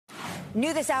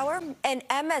New this hour, an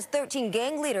MS-13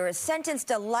 gang leader is sentenced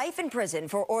to life in prison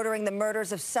for ordering the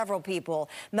murders of several people.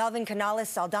 Melvin Canales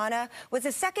Saldana was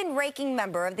a second-ranking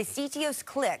member of the CTO's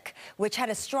clique, which had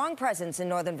a strong presence in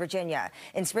Northern Virginia.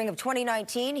 In spring of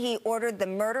 2019, he ordered the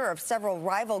murder of several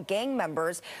rival gang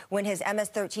members. When his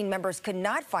MS-13 members could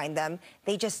not find them,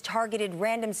 they just targeted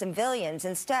random civilians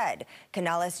instead.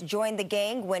 Canales joined the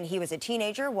gang when he was a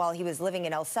teenager while he was living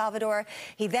in El Salvador.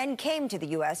 He then came to the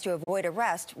U.S. to avoid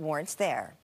arrest warrants there.